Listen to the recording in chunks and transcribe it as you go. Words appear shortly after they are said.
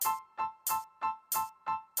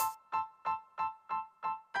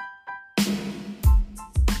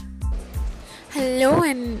Hello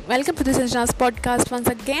and welcome to the Sanjana's podcast once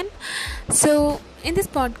again. So, in this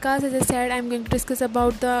podcast, as I said, I'm going to discuss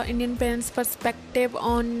about the Indian parents' perspective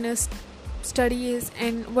on studies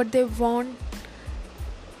and what they want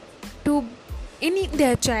to in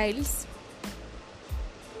their childs,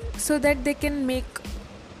 so that they can make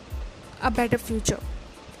a better future.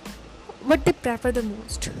 What they prefer the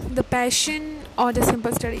most, the passion or the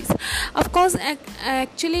simple studies. Of course,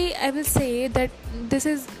 actually I will say that this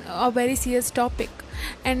is a very serious topic,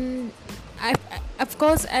 and of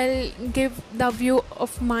course I'll give the view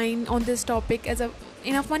of mine on this topic as a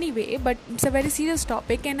in a funny way, but it's a very serious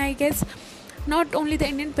topic, and I guess not only the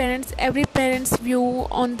Indian parents, every parent's view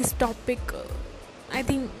on this topic, I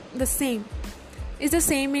think the same is the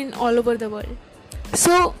same in all over the world.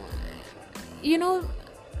 So you know,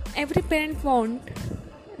 every parent want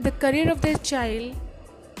the career of their child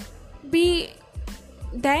be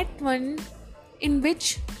that one in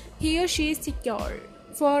which he or she is secure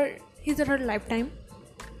for his or her lifetime,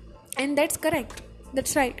 and that's correct,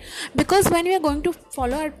 that's right, because when we are going to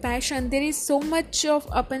follow our passion, there is so much of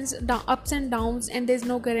ups and downs, and there's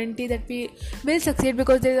no guarantee that we will succeed,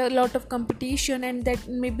 because there's a lot of competition, and that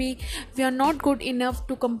maybe we are not good enough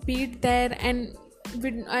to compete there, and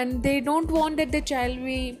they don't want that the child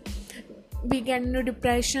we get into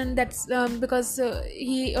depression. That's because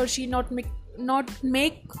he or she not make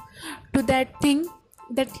to that thing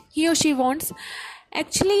that he or she wants.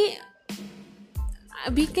 Actually,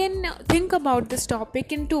 we can think about this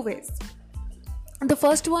topic in two ways. The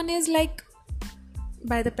first one is like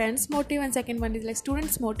by the parents' motive, and second one is like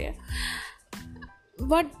students' motive.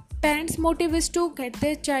 What parents' motive is to get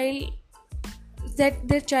their child, that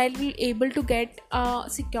their child will able to get a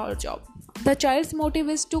secure job. The child's motive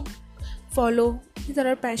is to follow his or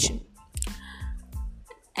her passion.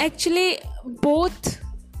 Actually, both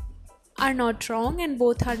are not wrong and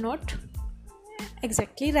both are not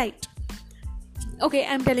exactly right. Okay,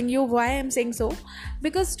 I'm telling you why I'm saying so,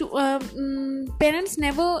 because parents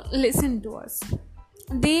never listen to us.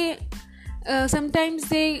 They sometimes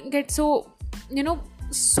they get so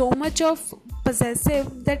so much of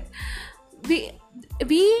possessive that we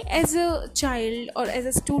as a child or as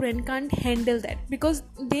a student can't handle that, because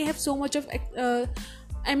they have so much of a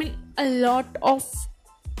lot of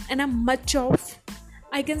and a much of,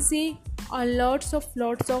 I can say, lots of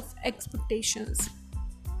expectations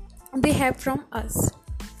they have from us.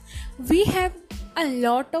 We have a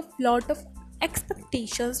lot of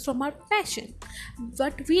expectations from our passion,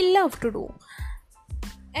 what we love to do,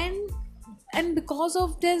 and because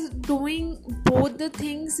of this doing both the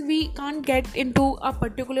things, we can't get into a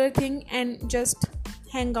particular thing and just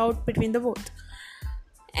hang out between the both.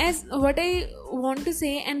 As what I want to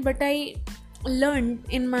say, and what I learned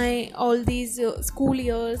in my all these school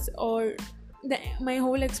years, or my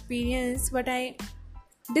whole experience, what I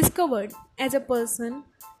discovered as a person,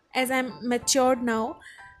 as I'm matured now.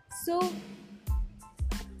 So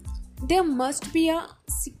there must be a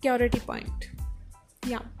security point.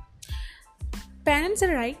 Yeah, parents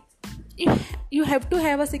are right. You have to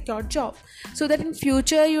have a secure job, so that in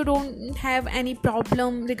future you don't have any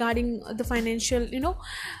problem regarding the financial,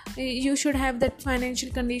 you should have that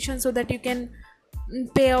financial condition, so that you can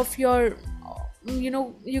pay off your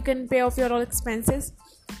you can pay off your all expenses.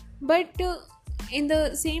 But in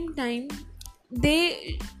the same time,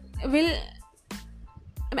 they will,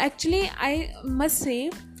 actually I must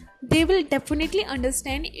say, they will definitely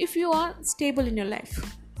understand if you are stable in your life,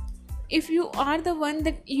 if you are the one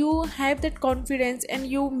that you have that confidence, and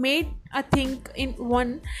you made a thing in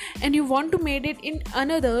one and you want to made it in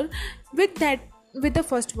another with the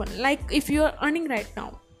first one. Like if you are earning right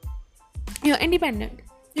now, you're independent,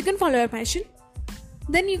 you can follow your passion,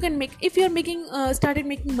 then you can make, if you're making started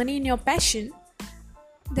making money in your passion,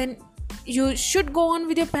 then you should go on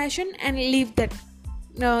with your passion and leave that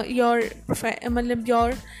your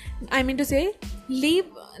I mean to say, leave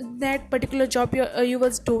that particular job you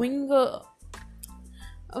was doing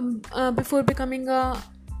before becoming an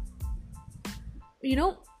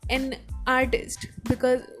artist,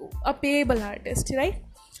 because a payable artist, right?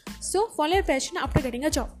 So follow your passion after getting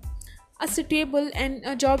a job, a suitable and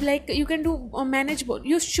a job like you can do manage both.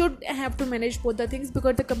 You should have to manage both the things,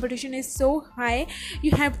 because the competition is so high.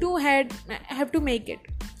 You have to make it,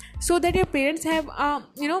 so that your parents have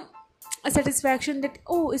a satisfaction that,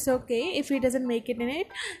 oh, it's okay, if he doesn't make it in it,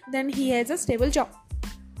 then he has a stable job.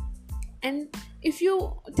 And if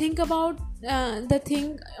you think about the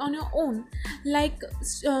thing on your own, like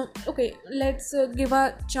okay, let's give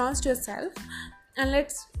a chance to yourself, and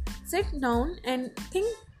let's sit down and think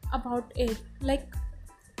about it. Like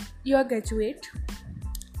you are graduate,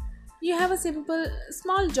 You have a simple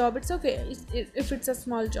small job, it's okay. If it's a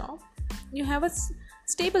small job, you have a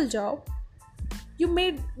stable job. You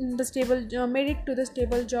made made it to the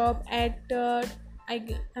stable job at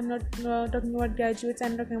I'm not talking about graduates,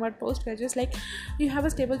 I'm talking about postgraduates. Like, you have a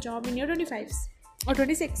stable job in your 25s or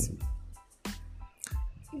 26.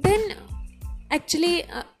 Then actually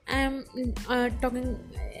I'm talking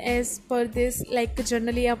as per this, like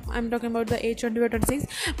generally I'm talking about the age 25 26,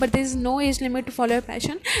 but there is no age limit to follow your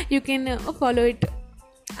passion. You can follow it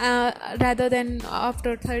rather than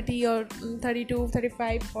after 30 or 32,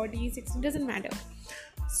 35, 40, 60, doesn't matter.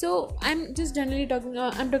 So I'm just generally talking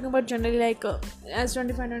I'm talking about generally, like as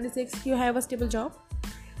 25 26 you have a stable job.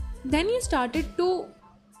 Then you started to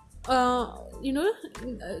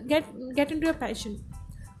get into your passion.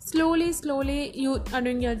 Slowly you are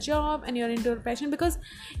doing your job and you're into your passion, because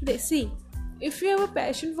they see, if you have a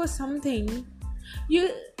passion for something, you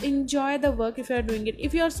enjoy the work. If you are doing it,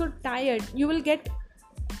 if you are so tired, you will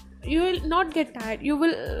not get tired. You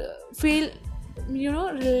will feel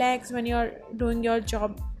relaxed when you're doing your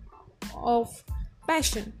job of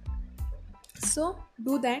passion. So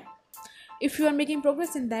do that. If you are making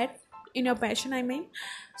progress in that, in your passion I mean,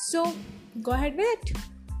 so go ahead with it.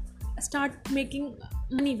 Start making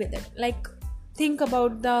money with it. Like, think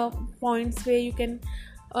about the points where you can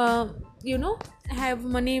have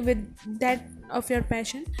money with that of your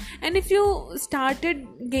passion. And if you started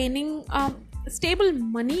gaining stable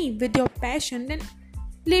money with your passion, then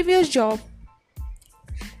leave your job.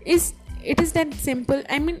 It is that simple.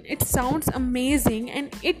 I mean, it sounds amazing,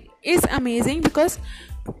 and it is amazing because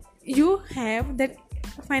you have that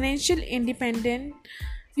financial independent.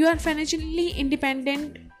 You are financially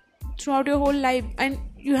independent throughout your whole life, and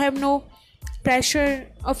you have no pressure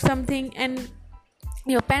of something, and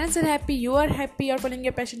your parents are happy, you are happy, you're following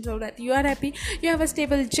your passion, so that you are happy, you have a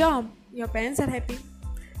stable job, your parents are happy.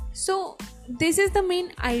 So this is the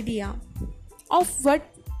main idea of what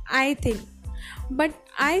I think. But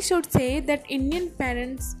I should say that Indian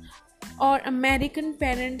parents or American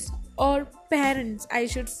parents, or parents, I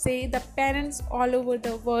should say, the parents all over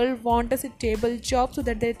the world want a stable job so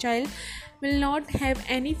that their child will not have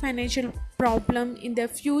any financial problem in their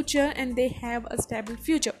future, and they have a stable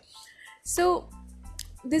future. So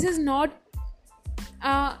this is not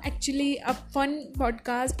actually a fun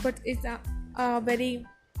podcast, but it's a very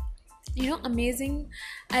amazing.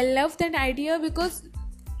 I love that idea because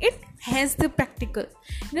it has the practical,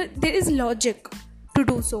 there is logic to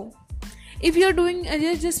do so. If you're doing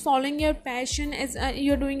you're just following your passion as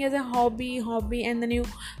you're doing as a hobby, and then you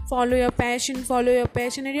follow your passion,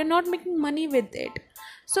 and you're not making money with it,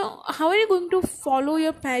 so how are you going to follow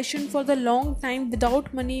your passion for the long time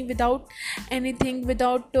without money, without anything,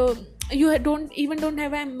 without don't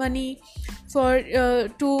have money for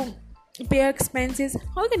to pay your expenses?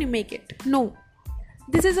 How can you make it? No,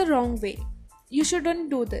 this is a wrong way. You shouldn't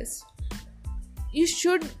do this. You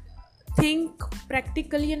should think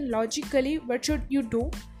practically and logically. What should you do?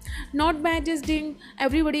 Not by just doing,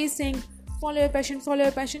 everybody is saying follow your passion.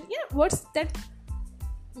 Yeah, what's that?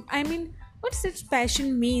 I mean, what's that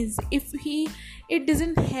passion means if it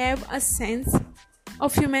doesn't have a sense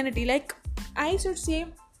of humanity? Like, I should say,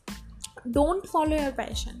 don't follow your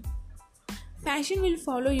passion. Passion will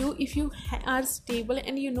follow you if you are stable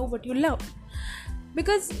and you know what you love.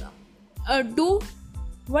 Because do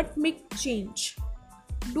what make change.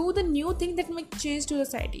 Do the new thing that make change to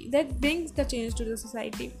society, that brings the change to the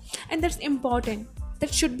society, and that's important.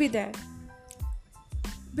 That should be there.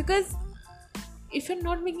 Because if you're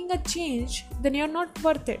not making a change, then you're not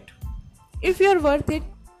worth it. If you're worth it,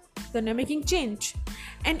 then you're making change.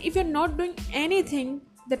 And if you're not doing anything,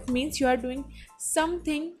 that means you are doing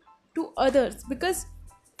something to others. Because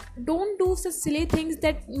don't do such silly things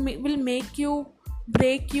that will make you,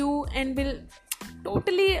 break you, and will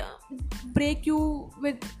totally break you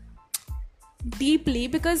with deeply.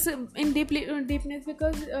 Because in deepness,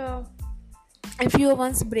 because if you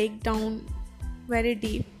once break down very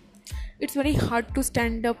deep, it's very hard to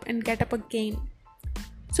stand up and get up again.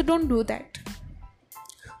 So don't do that.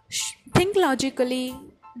 Think logically.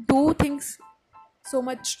 Do things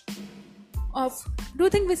with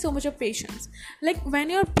so much of patience. Like, when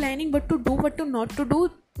you're planning what to do, what to not to do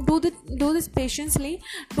this patiently.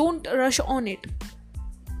 Don't rush on it.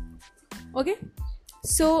 Okay,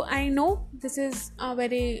 so I know this was a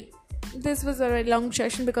very long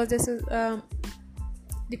session, because this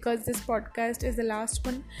podcast is the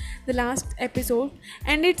last episode,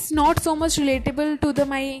 and it's not so much relatable to the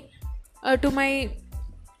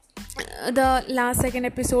last second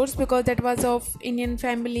episodes, because that was of Indian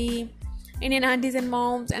family, Indian aunties and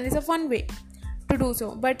moms, and it's a fun way to do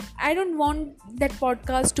so. But I don't want that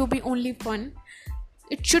podcast to be only fun.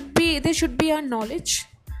 There should be a knowledge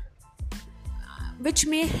which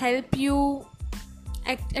may help you.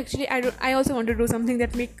 Actually, I also want to do something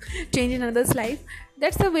that make change in others' life.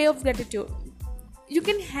 That's the way of gratitude. You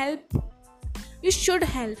can help. You should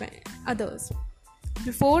help others.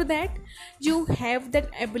 Before that, you have that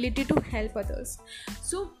ability to help others.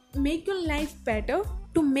 So make your life better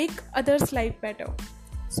to make others' life better.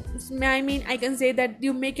 I mean, I can say that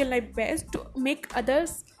you make your life best to make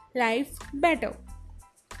others' life better.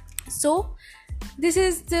 So this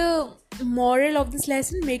is the moral of this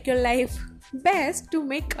lesson: make your life best to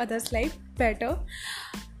make others' life better.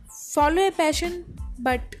 Follow a passion,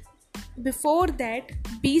 but before that,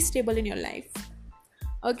 be stable in your life.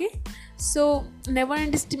 Okay, so never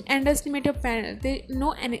underestimate your parents. They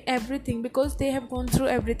know everything because they have gone through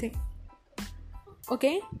everything.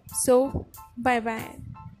 Okay, so bye bye.